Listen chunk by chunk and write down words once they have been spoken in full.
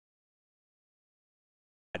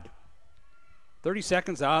30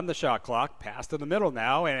 seconds on the shot clock. Pass to the middle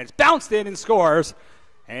now, and it's bounced in and scores.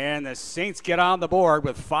 And the Saints get on the board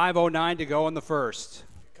with 5:09 to go in the first.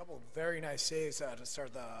 A couple of very nice saves to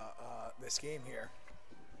start this game here.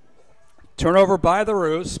 Turnover by the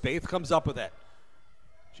Roos. Spaeth comes up with it.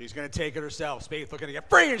 She's going to take it herself. Spaeth looking to get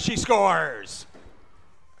free, and she scores.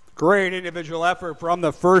 Great individual effort from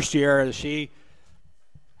the first year as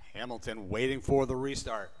Hamilton waiting for the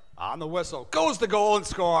restart. On the whistle, goes the goal and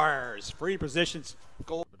scores. Free positions,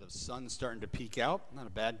 goal. But the sun's starting to peek out. Not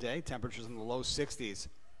a bad day. Temperatures in the low 60s.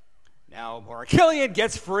 Now Killian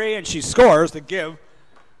gets free, and she scores to give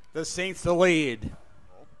the Saints the lead.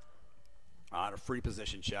 On a free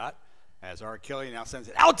position shot. As Killian now sends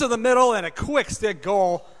it out to the middle, and a quick stick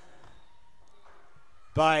goal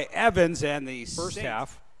by Evans, and the first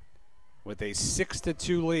half with a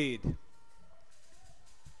 6-2 lead.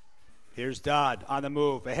 Here's Dodd on the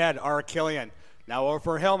move. Ahead, Killian. Now over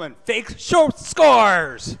for Hillman. Fakes, shoots,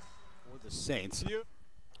 scores! For the Saints.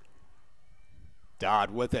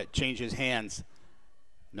 Dodd with it, changes hands.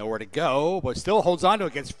 Nowhere to go, but still holds on to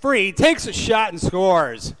it, gets free, takes a shot and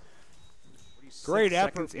scores. Great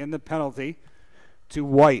effort in the penalty to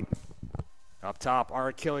White. Up top,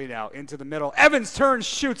 Killian now into the middle. Evans turns,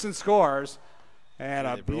 shoots, and scores. And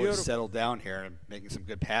a beautiful really settled down here and making some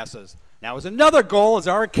good passes. Now is another goal as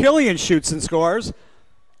Killian shoots and scores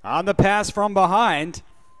on the pass from behind.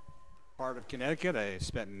 Part of Connecticut. I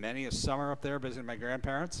spent many a summer up there visiting my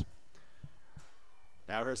grandparents.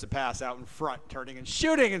 Now here's the pass out in front, turning and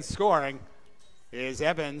shooting and scoring is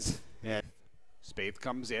Evans. And Spaeth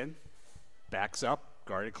comes in. Backs up,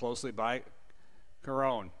 guarded closely by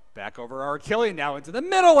Carone. Back over Killian now into the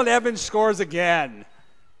middle, and Evans scores again.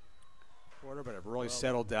 Quarter, but it really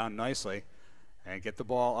settled down nicely. And get the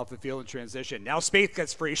ball off the field in transition. Now Spaeth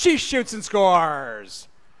gets free. She shoots and scores.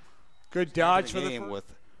 Good dodge for the game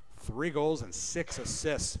with 3 goals and 6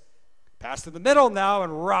 assists. Pass to the middle now,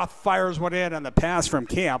 and Roth fires one in on the pass from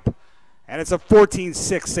Camp. And it's a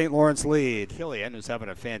 14-6 St. Lawrence lead. Killian, who's having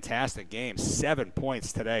a fantastic game, 7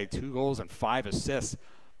 points today, 2 goals and 5 assists.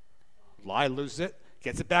 Lai loses it,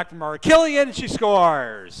 gets it back from Killian, and she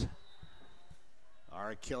scores.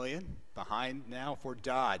 Killian behind now for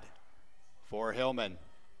Dodd, for Hillman,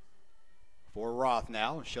 for Roth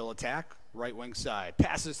now. She'll attack, right wing side.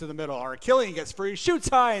 Passes to the middle. Killian gets free, shoots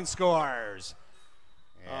high, and scores.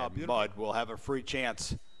 And Mudd will have a free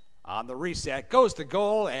chance. On the reset, goes to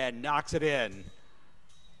goal and knocks it in.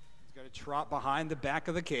 He's going to trot behind the back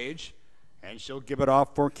of the cage, and she'll give it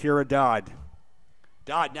off for Kira Dodd.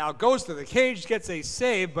 Dodd now goes to the cage, gets a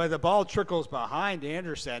save, but the ball trickles behind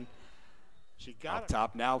Anderson. She got up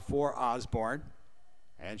top now for Osborne,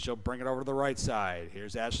 and she'll bring it over to the right side.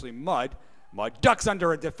 Here's Ashley Mudd. Mudd ducks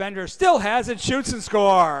under a defender, still has it, shoots and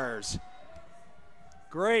scores.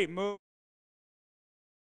 Great move.